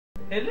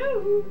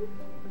Hello.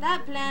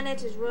 That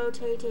planet is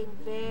rotating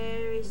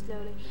very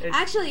slowly.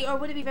 Actually, or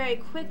would it be very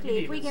quickly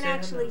if we can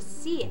actually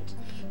see it?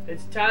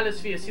 It's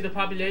Talosphere. See, the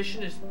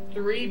population is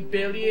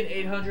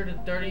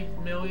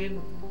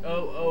 3,830,000,000.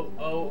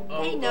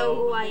 They know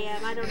who I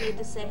am. I don't need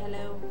to say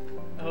hello.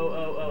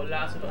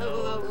 Lots of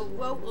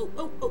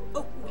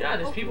Yeah,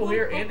 there's people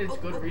here, and it's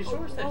good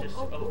resource. That just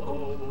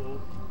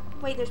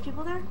Wait, there's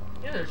people there?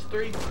 Yeah, there's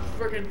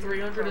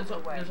 300 and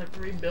something. There's like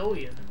 3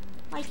 billion.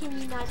 Why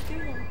can you not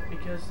hear them?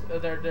 Because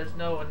there's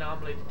no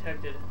anomaly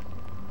detected.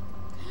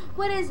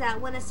 What is that?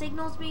 When a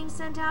signal's being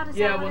sent out? Is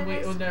yeah, that what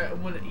it is?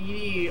 when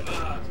Edie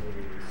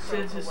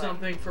senses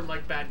something from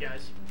like bad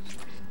guys.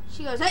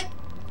 She goes, hey!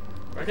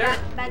 Right there.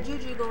 Bad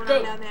juju going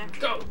on down there.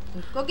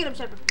 Go get him,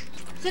 Shepard.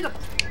 Sick him.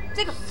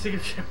 Sick him,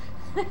 Shepard.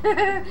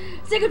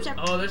 Sick him,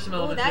 Shepard. Oh, there's some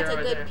element that's zero a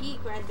right good there.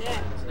 peek right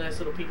there. It's a nice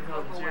little peek of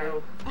element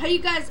zero. Are you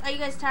guys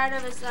tired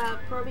of us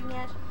probing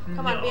yet?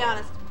 Come on, be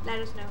honest. Let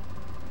us know.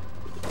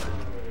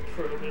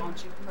 Probing.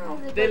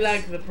 They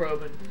like the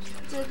probing.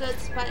 It's a good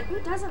spot. Who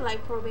doesn't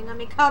like probing? I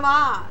mean, come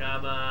on.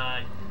 Come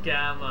on.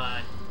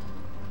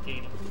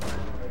 Katie.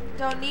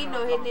 Don't need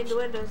no hidden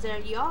innuendos there.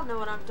 You all know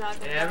what I'm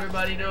talking about.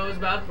 Everybody knows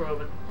about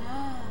probing.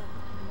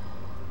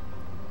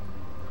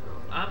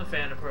 I'm a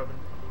fan of probing.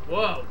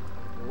 Whoa.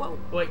 Whoa.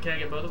 Wait, can I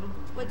get both of them?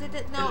 What did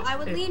it? No, I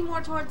would lean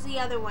more towards the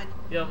other one.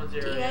 The element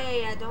zero.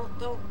 Yeah.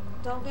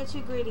 Don't get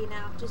too greedy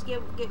now. Just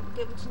get what you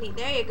need.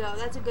 There you go.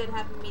 That's a good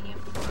happy medium.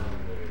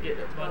 Get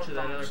a bunch of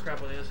that other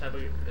crap on the other side,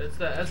 but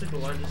that's like the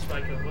largest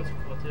spike of what's it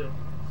called too.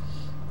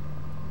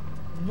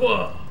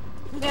 Whoa!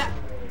 Yeah.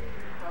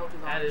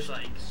 That is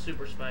like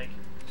super spike.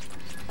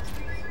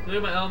 Look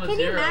at my element Can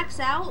zero. you max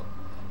out?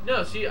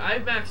 No, see,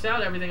 I've maxed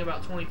out everything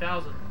about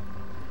 20,000.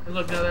 And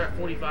look, now they're at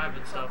 45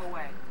 and stuff.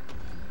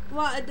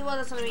 Well,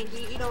 that's what I mean.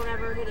 You don't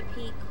ever hit a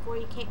peak where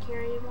you can't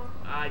carry anymore?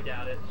 I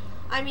doubt it.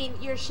 I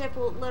mean, your ship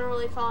will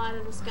literally fall out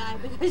of the sky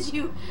because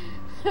you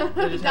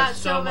just got have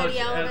so many much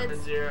elements.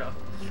 Element zero.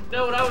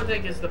 No, what I would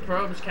think is the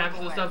probes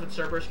capture the stuff and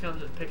Cerberus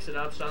comes and picks it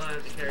up, so I don't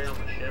have to carry it on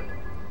my ship.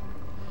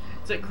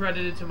 It's like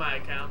credited to my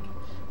account.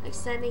 Like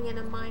sending in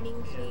a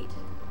mining fleet.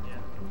 Yeah.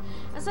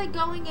 It's like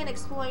going and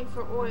exploring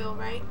for oil,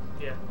 right?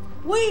 Yeah.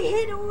 We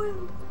hit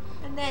oil!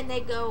 And then they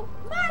go,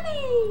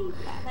 money!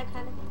 Yeah, that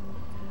kind of thing.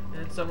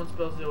 And then someone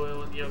spills the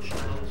oil in the ocean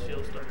and all the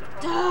seals start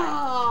dying.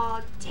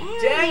 Oh,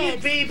 Dang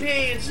it, BP!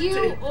 It's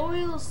you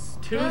oil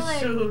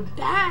spilling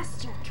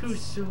bastard! Too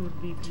soon,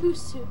 BP. Too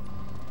soon.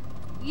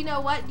 You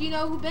know what? You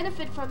know who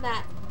benefit from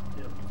that?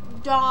 Yep.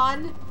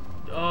 Dawn.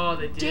 Oh,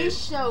 they did. Dish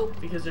soap.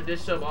 Because their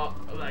dish soap, all,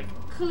 like...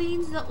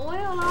 cleans the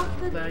oil off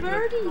the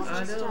birdies and stuff.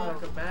 I know,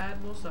 like a bad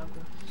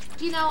sucker.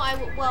 Do you know,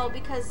 well,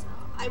 because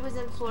I was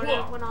in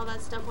Florida when all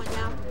that stuff went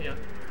down. Yeah.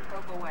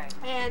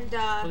 And,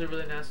 was it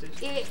really nasty?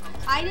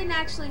 I didn't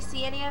actually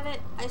see any of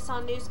it. I saw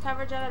news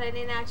coverage of it. I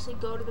didn't actually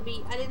go to the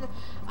beach.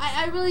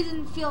 I really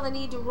didn't feel the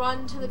need to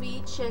run to the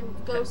beach and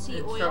go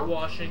see oil. Start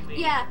washing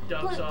the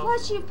dumps off.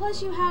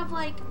 Plus you have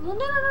like, well,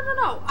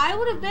 no. I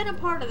would have been a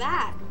part of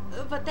that.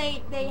 But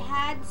they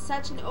had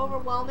such an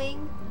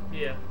overwhelming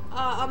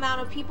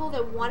amount of people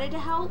that wanted to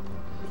help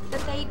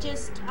that they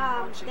just,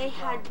 they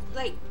had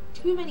like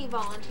too many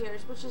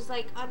volunteers, which is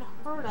like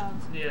unheard of.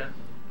 Yeah.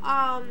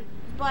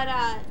 But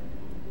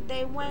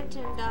they went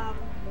and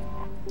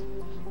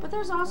but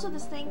there's also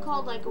this thing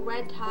called like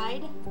red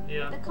tide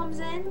that comes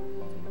in,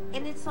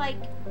 and it's like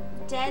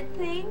dead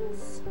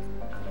things.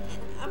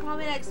 I'm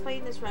probably not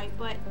explaining this right,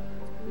 but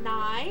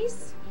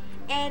nice,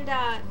 and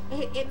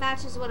it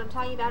matches what I'm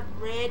talking about,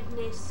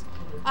 redness.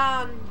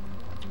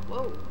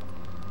 Whoa.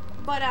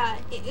 But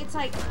it's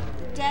like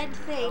dead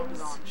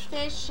things,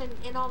 fish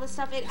and all this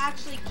stuff. It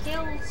actually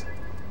kills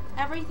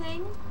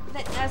everything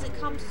that as it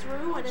comes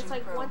through, and it's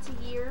like once a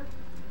year.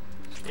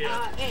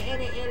 Yeah.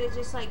 And it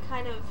just like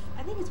kind of,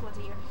 I think it's once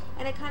a year,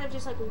 and it kind of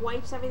just like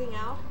wipes everything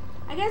out.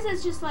 I guess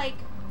it's just like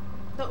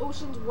the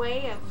ocean's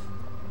way of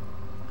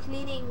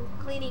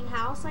cleaning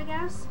house, I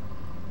guess.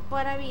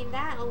 But I mean,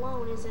 that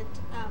alone isn't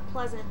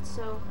pleasant,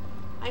 so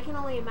I can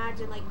only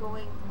imagine like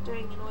going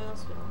during an oil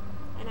spill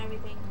and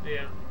everything.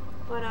 Yeah.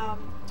 But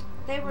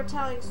they were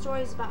telling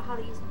stories about how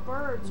these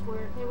birds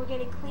were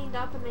getting cleaned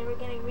up and they were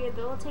getting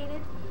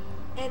rehabilitated.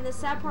 And the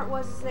sad part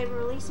was they were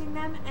releasing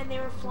them and they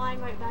were flying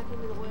right back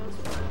into the oil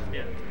spill.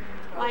 Yeah.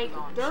 Like,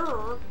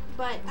 duh.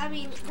 But, I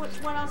mean,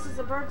 what else is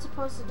a bird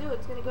supposed to do?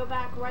 It's going to go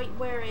back right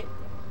where it,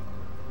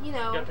 you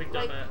know, got picked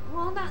like, up at.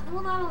 well, not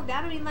only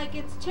that, I mean, like,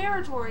 it's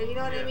territory, you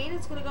know what I mean?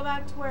 It's going to go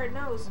back to where it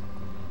knows.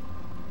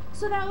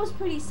 So that was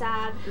pretty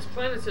sad. This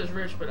planet says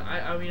rich, but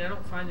I mean, I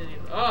don't find any.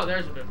 Oh,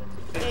 there's a big one.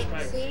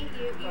 See,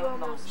 you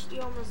almost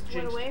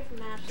went away from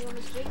that. You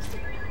almost jinxed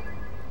it.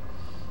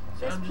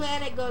 This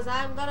planet goes,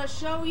 I'm gonna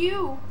show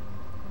you.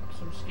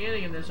 So I'm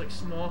scanning and there's like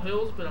small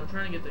hills, but I'm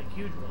trying to get the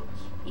huge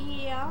ones.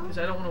 Yeah. Because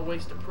I don't want to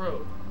waste a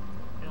probe.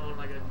 You know, on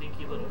like a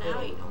dinky little hill.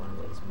 Now you don't want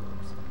to waste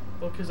probes.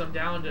 Well, because I'm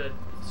down to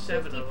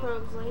 7 of them. 50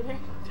 probes later.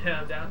 Yeah,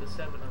 I'm down to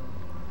 7 of them.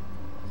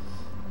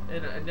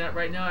 And that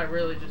right now I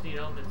really just need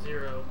element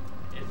 0.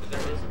 And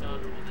there is none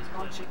on this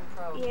planet.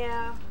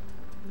 Yeah.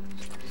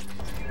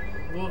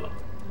 Whoa.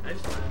 I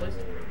just placed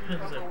it.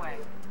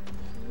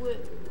 Whoa.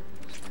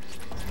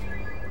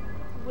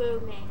 Whoa,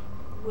 man.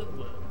 Whoa.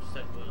 Whoa. Just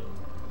like whoa.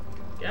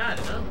 God,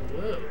 another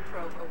whoa.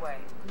 Probe away.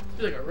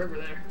 It's like a river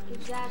there.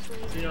 Exactly.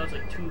 So you know it's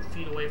like 2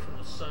 feet away from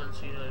the sun,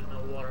 so you know there's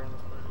no water on the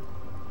planet.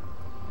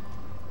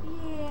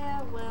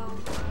 Yeah, well,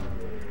 it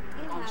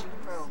happens.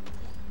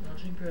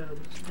 Launching probe.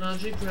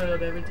 Launching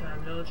probe every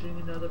time.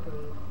 Launching another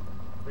probe.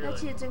 Really?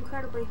 Actually, it's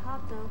incredibly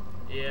hot though.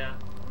 Yeah.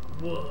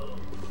 Whoa.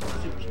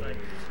 Super spike.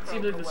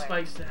 Seems like the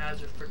spikes it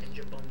has are freaking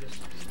jabungus.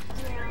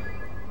 Yeah.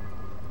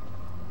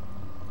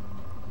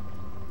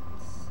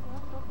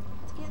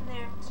 It's getting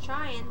there. It's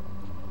trying.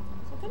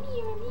 So come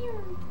here, I'm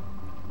here.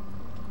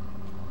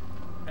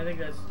 I think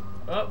that's.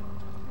 Oh,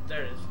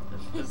 there it is.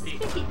 That's the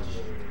peak.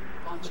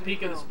 The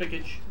peak of the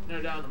spickage.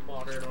 They're down to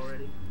moderate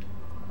already.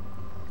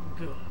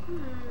 Good.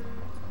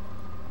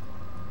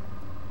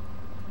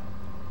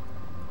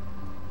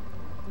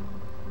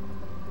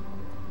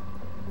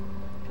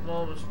 I'm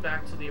almost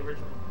back to the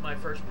original, my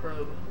first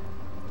probe.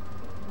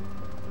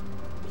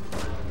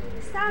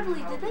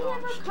 Sadly, did they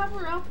ever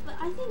cover up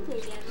I think they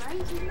did,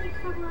 right? Didn't they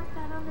cover up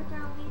that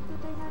underground leak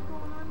that they had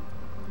going on?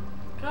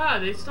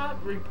 God, they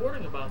stopped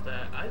reporting about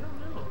that. I don't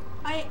know.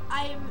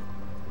 I'm...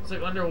 It's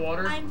like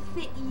underwater?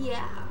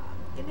 Yeah.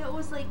 And it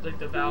was like the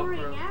valve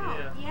pouring broke.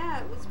 out.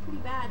 Yeah, it was pretty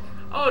bad.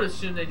 I would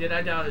assume they did.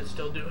 I doubt it's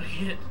still doing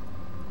it.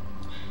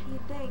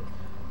 You'd think.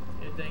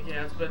 You'd think,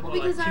 yeah. It's been, well,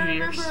 what, because like 2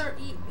 years? I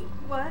remember...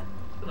 What?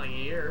 It's been like a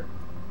year.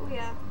 Oh,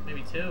 yeah.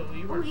 Maybe 2.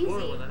 You were in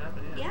Florida when that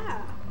happened, yeah.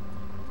 Yeah.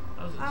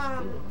 I was in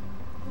school.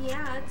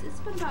 Yeah, it's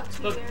been about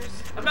 2 Look,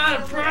 years. I'm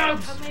out of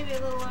probes! Maybe a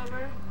little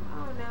over.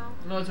 Oh,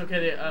 no. No, it's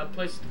okay. The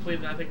place is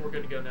completed, and I think we're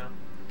good to go now.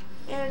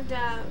 And,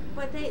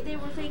 but they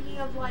were thinking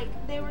of, like,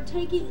 they were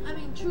taking, I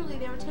mean, truly,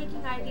 they were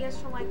taking ideas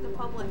from, like, the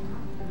public.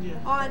 Yeah.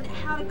 On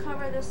how to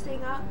cover this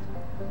thing up,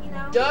 you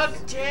know?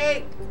 Duct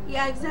tape!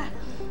 Yeah, exactly.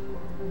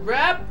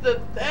 Wrap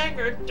the thing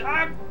or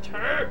duct tape!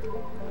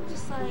 I'm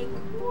just like,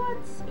 what?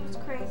 It was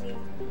crazy.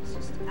 It's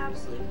just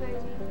absolutely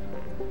crazy.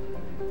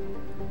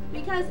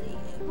 Because,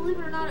 believe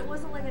it or not, it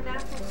wasn't like a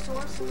natural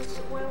source in which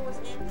the oil was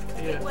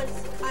in. Yeah. It was,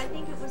 I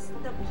think it was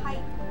the pipe.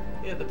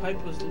 Yeah, the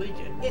pipe was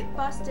leaking. It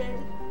busted,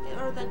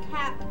 or the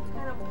cap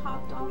kind of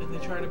popped off. And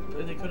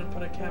they couldn't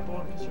put a cap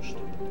on because they're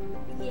stupid.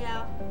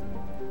 Yeah.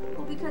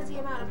 Well, because the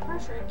amount of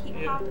pressure, it keep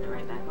popping it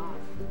right back off.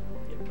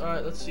 Yep.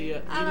 Alright, let's see. I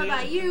don't know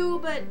about you,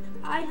 but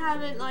I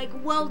haven't, like,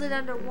 welded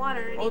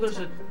underwater. Oh, there's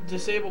a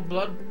disabled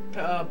blood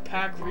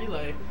pack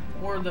relay.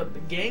 More of the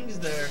gangs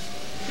there.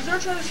 Because they're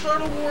trying to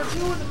start a war,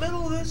 too, in the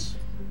middle of this.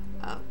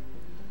 Oh.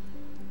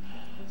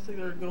 I think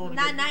they're going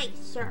Not nice,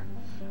 sir.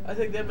 I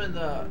think them and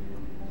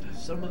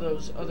some of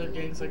those other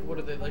gangs, like, what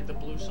are they, like the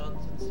Blue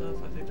Suns and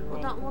stuff? I think they're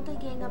all... Won't they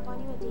gang up on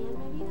you at the end,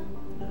 maybe,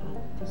 though?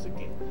 No, because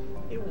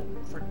they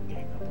won't freaking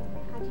gang up on me.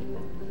 How do you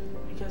know?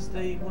 Because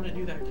they want to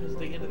do that because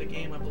the end of the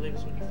game, I believe,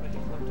 is when you fight the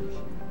collectors.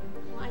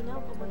 Well, I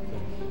know, but what if they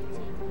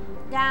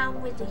say,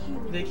 down with the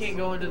humans? They can't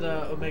go into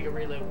the Omega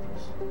Relay with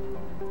us.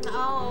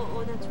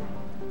 Oh, that's right.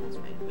 That's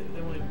right.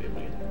 They won't even be able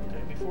to get there.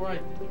 Okay, before I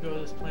go to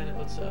this planet,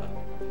 let's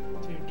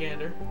take a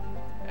gander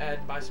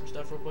and buy some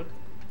stuff real quick.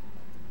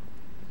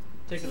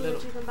 Take a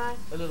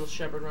little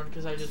Shepard run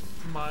because I just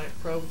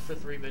probed for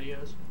 3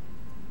 videos.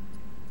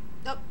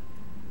 Oh,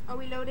 are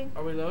we loading?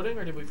 Are we loading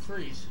or did we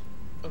freeze?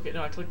 Okay,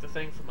 no, I clicked the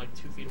thing from like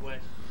 2 feet away.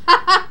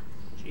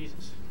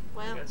 Jesus.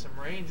 Well, I got some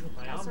range with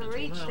my got some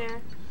reach now.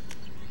 there.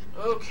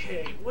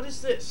 Okay, what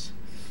is this?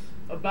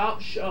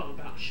 About ship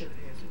enhancement.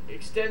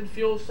 Extend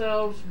fuel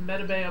cells,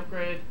 meta bay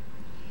upgrade,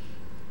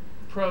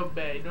 probe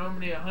bay.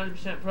 Normally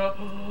 100%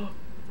 probe.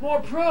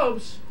 More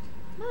probes!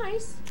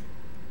 Nice.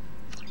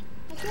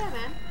 Heck yeah,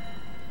 man.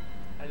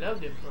 I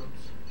love them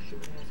probes.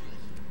 Ship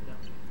enhancements. No.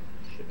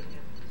 Ship enhancements.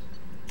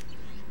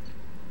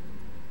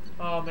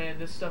 Oh man,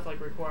 this stuff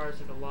like requires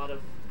like a lot of...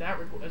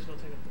 It's going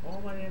to take up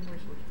all my damn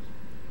resources.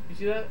 You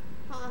see that?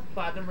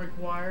 Platinum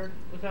required.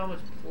 Look how much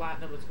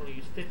platinum it's going to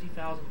use.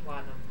 50,000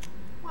 platinum.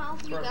 Well,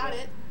 you got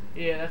it.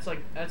 Yeah, that's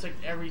like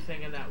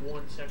everything in that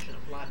one section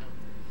of platinum.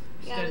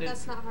 Yeah, but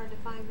that's not hard to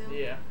find though.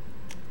 Yeah.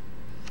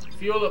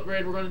 Fuel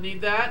upgrade, we're going to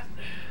need that.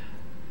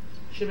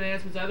 Ship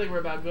enhancements, I think we're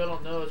about good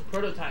on those.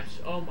 Prototypes,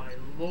 oh my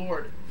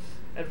lord.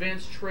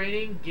 Advanced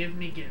training, give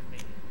me.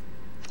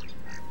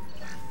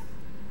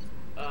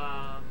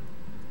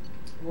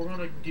 We're going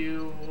to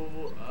do...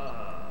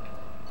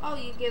 oh,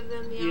 you give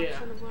them the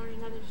option of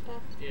learning other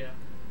stuff? Yeah.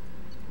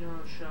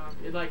 Neuroshock.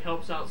 It like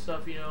helps out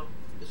stuff, you know.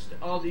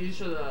 All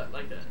these are the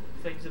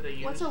things that they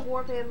use. What's a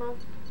warp ammo?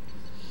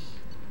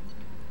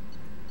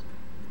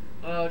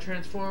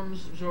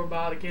 Transforms absorb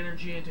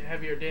energy into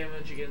heavier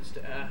damage against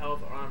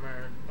health,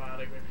 armor, and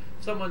biotic.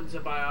 If someone's a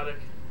biotic,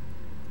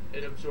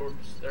 it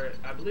absorbs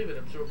I believe it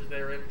absorbs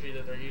their energy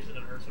that they're using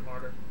and hurts them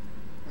harder.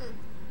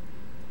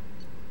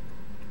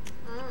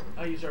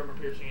 I use armor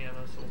piercing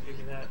ammo, so we'll give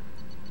you that.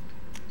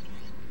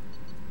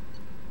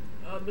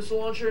 Missile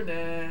launcher,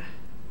 nah.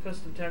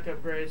 Custom tech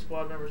upgrade,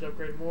 squad members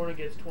upgrade more and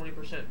gets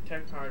 20%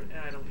 tech power.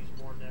 I don't use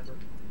more than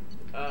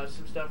ever.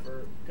 Some stuff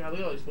for... God,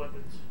 look at all these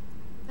weapons.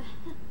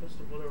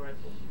 Custom bullet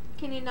rifle.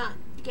 Can you not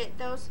get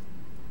those?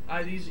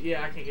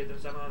 Yeah, I can't get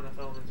those. I'm not enough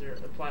elements there.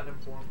 Platinum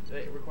form.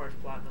 It requires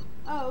platinum.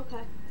 Oh,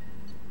 okay.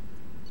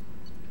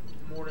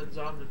 Morden's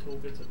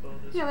Omnitool gets a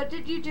bonus. Yeah, but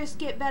did you just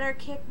get better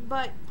kick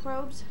butt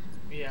probes?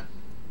 Yeah.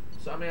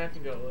 So I mean, I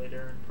can go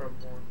later and probe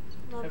more.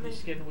 Lovely. Heavy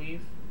skin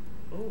weave.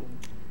 Ooh.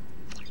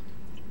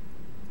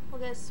 We'll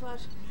get a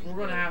swatch. We're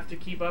gonna have to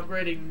keep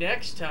upgrading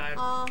next time.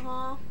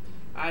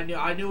 I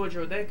knew what you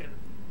were thinking.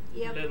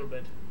 Yep. A little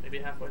bit. Maybe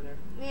halfway there.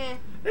 Yeah.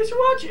 Thanks for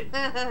watching.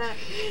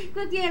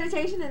 Click the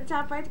annotation in the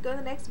top right to go to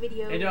the next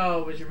video. And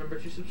always remember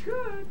to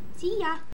subscribe. See ya.